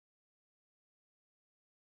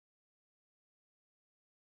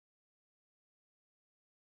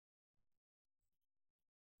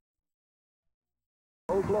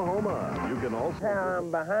Oklahoma. You can also...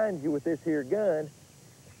 I'm behind you with this here gun.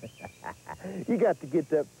 You got to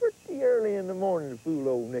get up pretty early in the morning to fool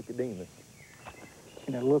old Nicodemus.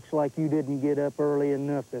 And it looks like you didn't get up early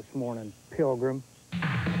enough this morning, Pilgrim.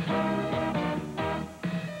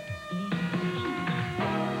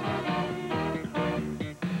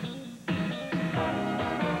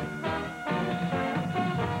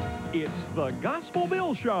 It's the Gospel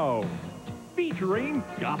Bill Show, featuring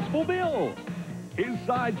Gospel Bill, his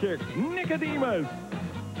sidekick, Nicodemus,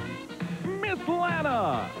 Miss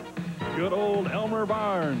Lana, good old Elmer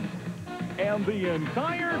Barnes, and the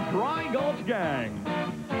entire Dry Gulch gang.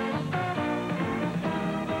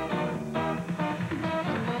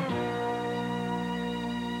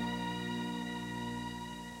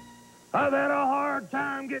 I've had a hard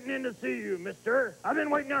time getting in to see you, mister. I've been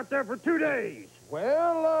waiting out there for 2 days.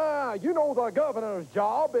 Well, you know the governor's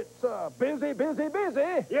job. It's busy, busy,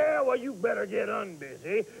 busy. Yeah, well, you better get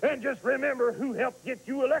unbusy. And just remember who helped get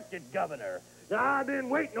you elected governor. Now, I've been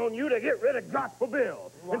waiting on you to get rid of Gospel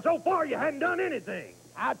Bill. What? And so far, you hadn't done anything.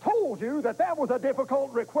 I told you that was a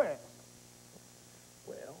difficult request.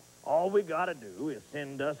 Well, all we gotta do is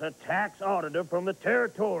send us a tax auditor from the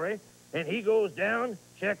territory, and he goes down,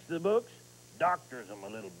 checks the books, doctors them a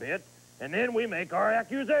little bit, and then we make our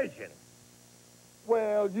accusation.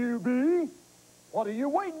 Well, you be. What are you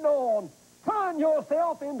waiting on? Turn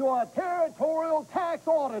yourself into a territorial tax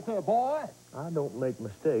auditor, boy. I don't make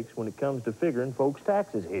mistakes when it comes to figuring folks'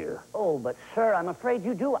 taxes here. Oh, but, sir, I'm afraid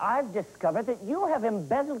you do. I've discovered that you have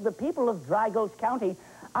embezzled the people of Dry Gulch County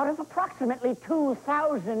out of approximately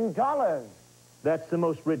 $2,000. That's the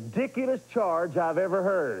most ridiculous charge I've ever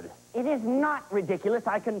heard. It is not ridiculous.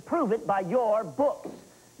 I can prove it by your books.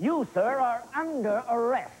 You, sir, are under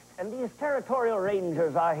arrest, and these Territorial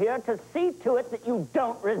Rangers are here to see to it that you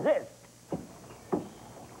don't resist.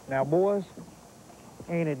 Now, boys,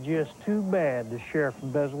 ain't it just too bad the sheriff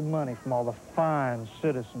embezzled money from all the fine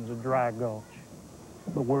citizens of Dry Gulch?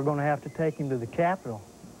 But we're going to have to take him to the Capitol.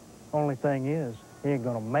 Only thing is, he ain't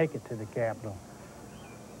going to make it to the Capitol,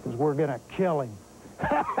 because we're going to kill him.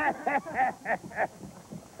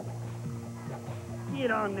 Get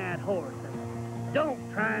on that horse and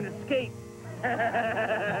don't try and escape.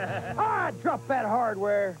 Drop that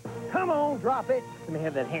hardware. Come on, drop it. Let me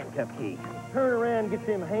have that handcuff key. Turn around and get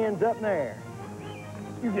them hands up in there.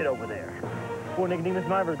 You get over there. Poor Nicodemus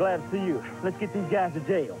and I were glad to see you. Let's get these guys to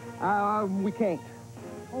jail. We can't.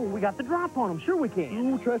 Oh, we got the drop on them. Sure we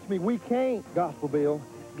can. Ooh, trust me, we can't, Gospel Bill.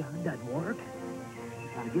 Gun doesn't work.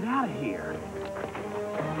 Gotta get out of here.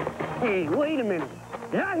 Hey, wait a minute.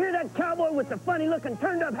 Did I hear that cowboy with the funny-looking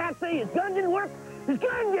turned-up hat say his gun didn't work? His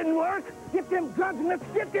gun didn't work! Get them guns and let's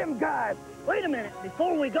get them guys! Wait a minute.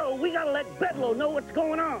 Before we go, we gotta let Bedlow know what's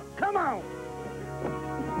going on. Come on!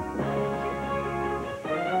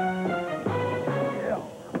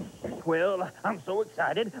 Well, I'm so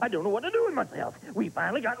excited, I don't know what to do with myself. We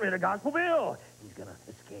finally got rid of Gospel Bill. He's gonna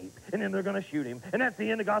escape, and then they're gonna shoot him. And that's the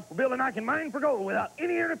end of Gospel Bill, and I can mine for gold without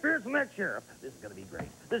any interference from that sheriff. This is gonna be great.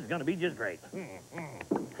 This is gonna be just great.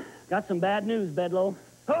 Got some bad news, Bedlow.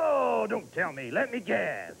 Oh, don't tell me. Let me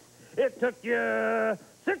guess. It took you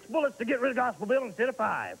 6 bullets to get rid of Gospel Bill instead of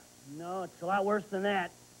 5. No, it's a lot worse than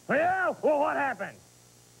that. Yeah? Well, what happened?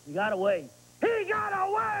 He got away. He got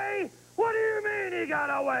away? What do you mean he got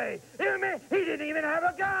away? You mean he didn't even have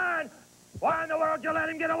a gun? Why in the world did you let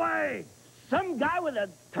him get away? Some guy with a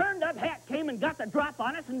turned-up hat came and got the drop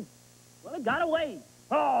on us and, well, he got away.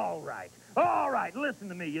 All right. All right. Listen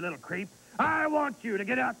to me, you little creep. I want you to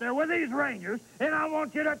get out there with these Rangers, and I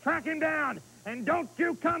want you to track him down. And don't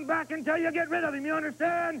you come back until you get rid of him, you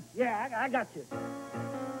understand? Yeah, I got you.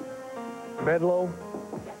 Bedlow,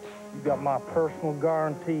 you got my personal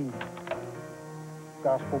guarantee.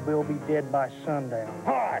 Gospel Bill be dead by sundown.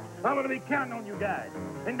 All right. I'm going to be counting on you guys.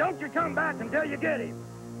 And don't you come back until you get him.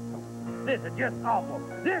 This is just awful.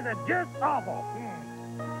 This is just awful.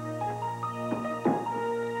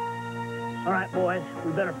 All right, boys,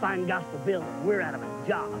 we better find Gospel Bill. We're out of a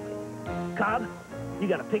job. Cobb, you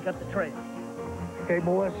got to pick up the trail. Okay,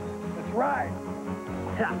 boys? That's right.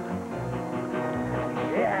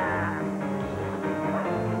 Yeah.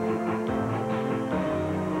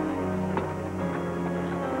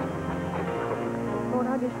 Lord,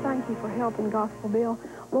 I just thank you for helping Gospel Bill.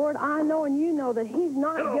 Lord, I know and you know that he's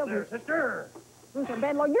not Hello guilty. there, sister. Mr.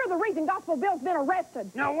 Bedlow, you're the reason Gospel Bill's been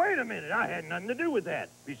arrested. Now, wait a minute. I had nothing to do with that.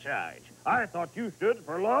 Besides, I thought you stood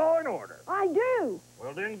for law and order. I do.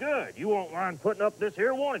 Well, then good. You won't mind putting up this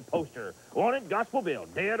here wanted poster. Wanted Gospel Bill,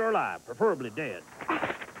 dead or alive, preferably dead.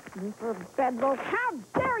 Mr. Bedlow, how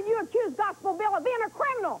dare you accuse Gospel Bill of being a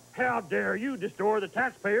criminal. How dare you destroy the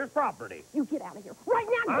taxpayers' property? You get out of here. Right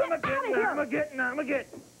now, get out of here. I'm a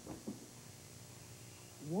getting.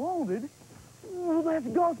 Wanted? Well, that's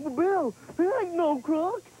Gospel Bill. There ain't no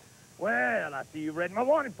crook. Well, I see you've read my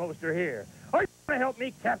wanted poster here. Are you going to help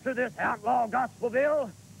me capture this outlaw Gospel Bill?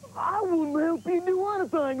 I wouldn't help you do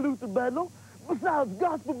anything, Luther Bedlow. Besides,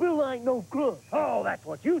 Gospel Bill ain't no crook. Oh, that's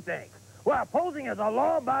what you think. Well, posing as a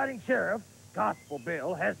law-abiding sheriff, Gospel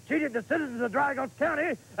Bill has cheated the citizens of Dry Gulch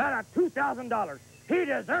County out of $2,000. He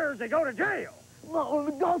deserves to go to jail. No,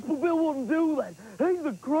 the Gospel Bill wouldn't do that. He's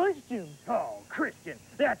a Christian. Oh, Christian,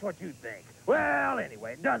 that's what you think. Well,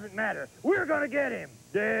 anyway, it doesn't matter. We're going to get him,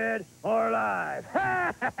 dead or alive.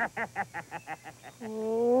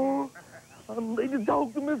 Oh, I need to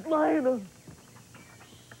talk to Miss Lana.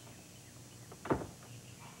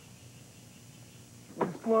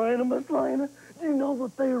 Miss Lana, do you know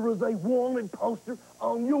that there is a wanted poster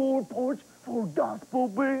on your porch for Gospel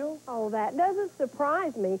Bill? Oh, that doesn't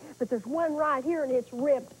surprise me, but there's one right here and it's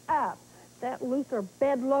ripped up. That Luther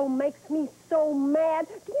Bedlow makes me so mad.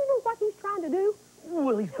 Do you know what he's trying to do?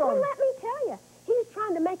 Well, he's trying Well, let me tell you. He's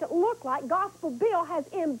trying to make it look like Gospel Bill has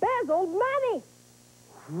embezzled money.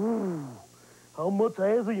 How much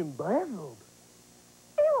has he embezzled?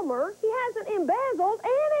 Elmer, he hasn't embezzled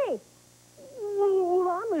any. Well,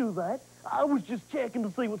 I knew that. I was just checking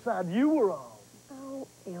to see what side you were on. Oh,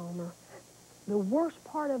 Elmer, the worst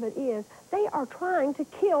part of it is they are trying to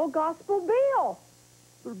kill Gospel Bill.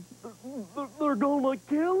 They're gonna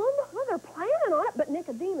kill him? Well, they're planning on it, but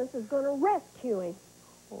Nicodemus is going to rescue him.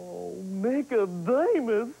 Oh,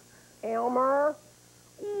 Nicodemus? Elmer?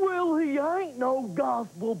 Well, he ain't no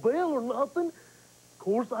Gospel Bill or nothing. Of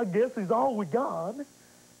course, I guess he's all we got.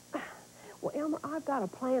 Well, Elmer, I've got a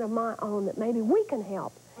plan of my own that maybe we can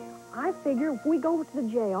help. I figure if we go to the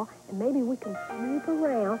jail and maybe we can snoop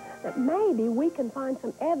around, that maybe we can find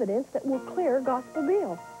some evidence that will clear Gospel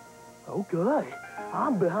Bill. Okay.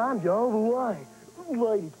 I'm behind you all the way.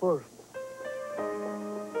 Ladies first.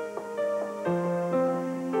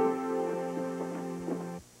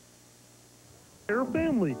 Bear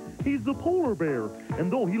family. He's the polar bear,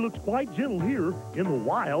 and though he looks quite gentle here, in the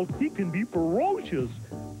wild, he can be ferocious.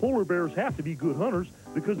 Polar bears have to be good hunters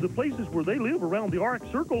because the places where they live around the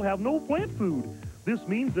Arctic Circle have no plant food. This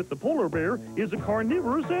means that the polar bear is a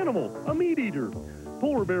carnivorous animal, a meat eater.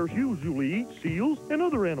 Polar bears usually eat seals and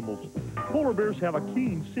other animals. Polar bears have a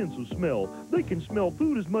keen sense of smell. They can smell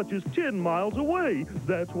food as much as 10 miles away.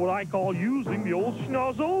 That's what I call using the old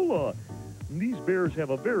schnozola. These bears have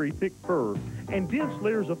a very thick fur and dense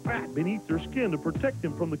layers of fat beneath their skin to protect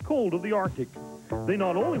them from the cold of the Arctic. They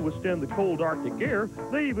not only withstand the cold Arctic air,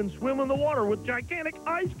 they even swim in the water with gigantic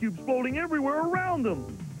ice cubes floating everywhere around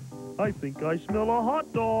them. I think I smell a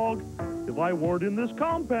hot dog. If I weren't in this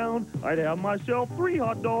compound, I'd have myself 3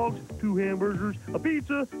 hot dogs, 2 hamburgers, a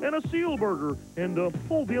pizza, and a seal burger. And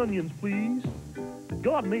hold the onions, please.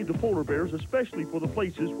 God made the polar bears especially for the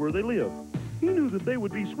places where they live. He knew that they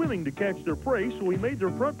would be swimming to catch their prey, so he made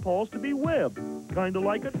their front paws to be webbed, kind of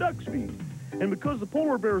like a duck's feet. And because the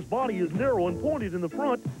polar bear's body is narrow and pointed in the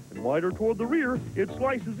front and wider toward the rear, it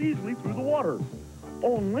slices easily through the water.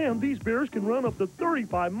 On land, these bears can run up to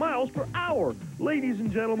 35 miles per hour. Ladies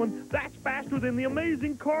and gentlemen, that's faster than the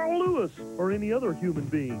amazing Carl Lewis or any other human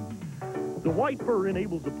being. The white fur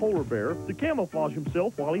enables the polar bear to camouflage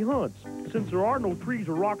himself while he hunts. Since there are no trees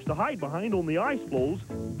or rocks to hide behind on the ice floes,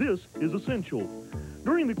 this is essential.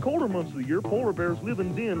 During the colder months of the year, polar bears live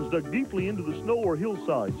in dens dug deeply into the snow or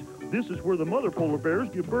hillsides. This is where the mother polar bears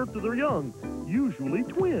give birth to their young, usually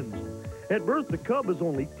twins. At birth, the cub is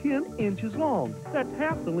only 10 inches long. That's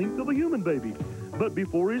half the length of a human baby. But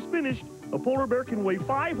before he's finished, a polar bear can weigh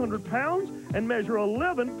 500 pounds and measure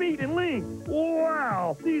 11 feet in length.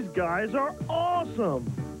 Wow, these guys are awesome.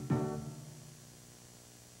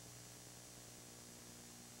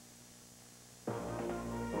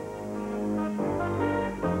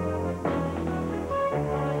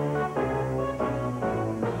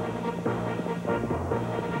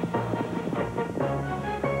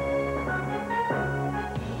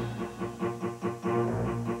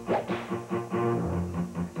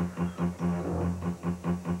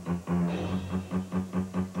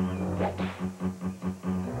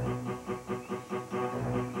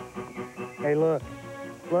 Hey, look,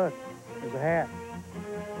 there's a hat.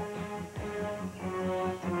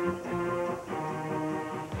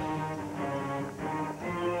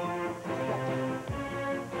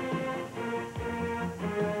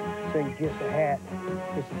 This ain't just a hat.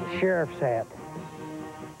 This is the sheriff's hat.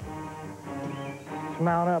 Let's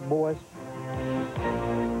mount up, boys.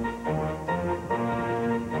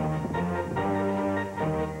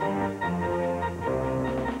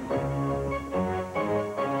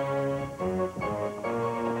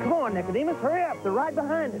 Nicodemus. Hurry up. They're right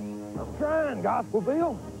behind us. I'm trying, Gospel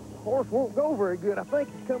Bill. Horse won't go very good. I think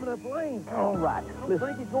he's coming up lane. All right. I don't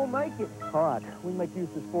think he's going to make it. All right. We make use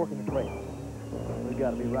of this fork in the trail. We've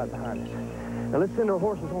got to be right behind us. Now, let's send our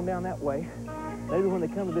horses on down that way. Maybe when they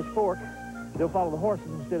come to this fork, they'll follow the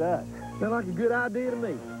horses instead of us. Sounds like a good idea to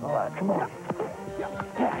me. All right, come on.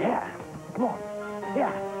 Yeah. Come on.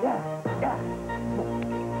 Yeah. Come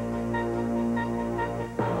on.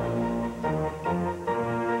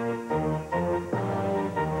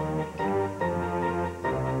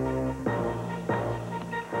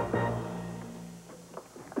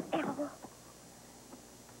 Elmer.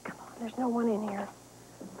 Come on, there's no one in here.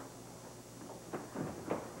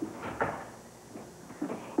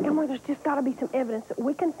 Elmer, there's just got to be some evidence that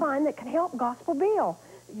we can find that can help Gospel Bill.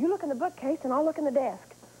 You look in the bookcase and I'll look in the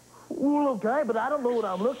desk. Well, okay, but I don't know what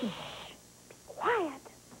I'm looking for. Quiet.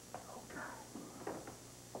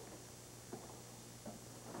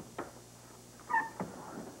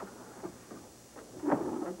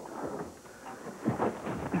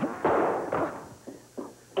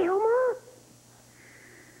 Elmer?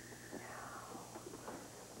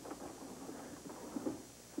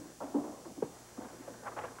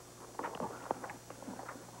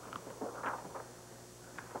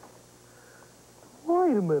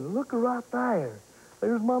 Wait a minute, look right there.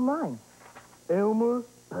 There's my name. Elmer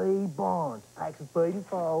P. Barnes. Taxes paid in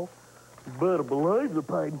full. You better believe they're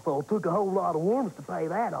paid in full. Took a whole lot of worms to pay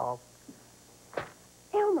that off.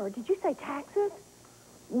 Elmer, did you say taxes?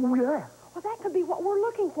 Oh, yeah. Well, that could be what we're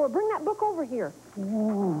looking for. Bring that book over here.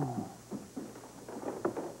 Ooh.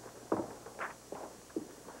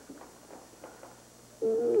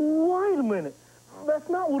 Wait a minute. That's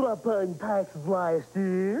not what I paid in taxes last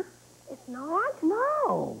year. It's not?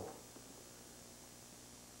 No.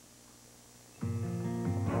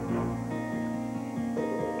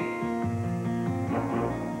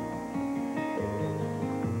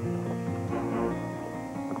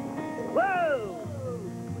 Whoa!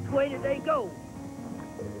 Which way did they go?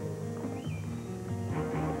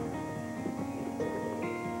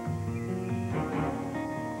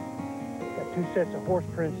 Got two sets of horse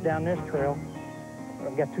prints down this trail.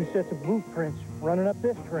 I've got two sets of boot prints running up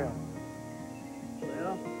this trail.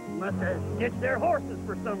 Well, must have ditched their horses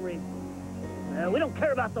for some reason. We don't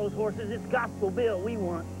care about those horses. It's Gospel Bill we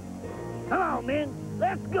want. Come on, men.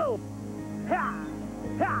 Let's go. Ha!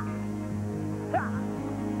 Ha! Ha!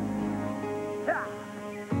 Ha!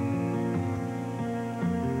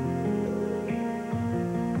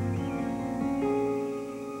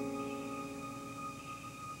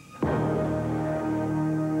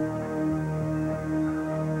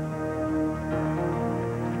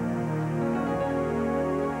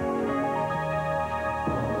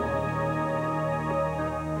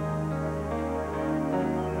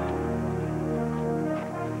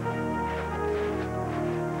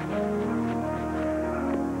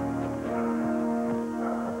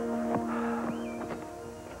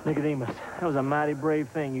 Nicodemus, that was a mighty brave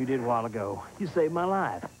thing you did a while ago. You saved my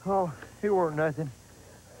life. Oh, it weren't nothing.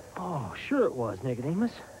 Oh, sure it was,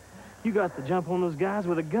 Nicodemus. You got the jump on those guys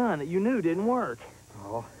with a gun that you knew didn't work.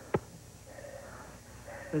 Oh.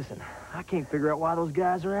 Listen, I can't figure out why those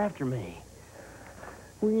guys are after me.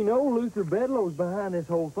 Well, you know Luther Bedlow's behind this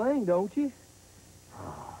whole thing, don't you?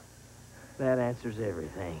 Oh, that answers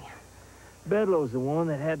everything. Bedlow's the one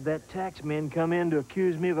that had that tax man come in to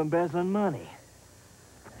accuse me of embezzling money.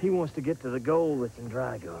 He wants to get to the gold that's in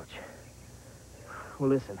Dry Gulch. Well,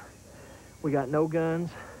 listen, we got no guns,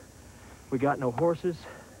 we got no horses.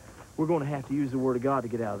 We're going to have to use the Word of God to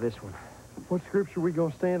get out of this one. What scripture are we going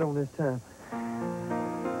to stand on this time?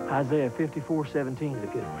 Isaiah 54:17 is a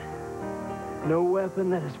good one. No weapon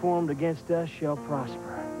that is formed against us shall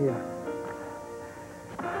prosper. Yeah.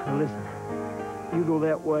 Now listen, you go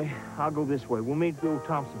that way, I'll go this way. We'll meet at the old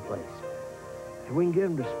Thompson place. If we can get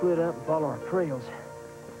them to split up and follow our trails,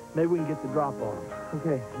 maybe we can get the drop on them.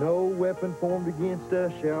 Okay. No weapon formed against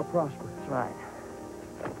us shall prosper. That's right.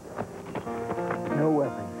 No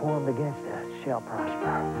weapon formed against us shall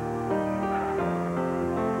prosper.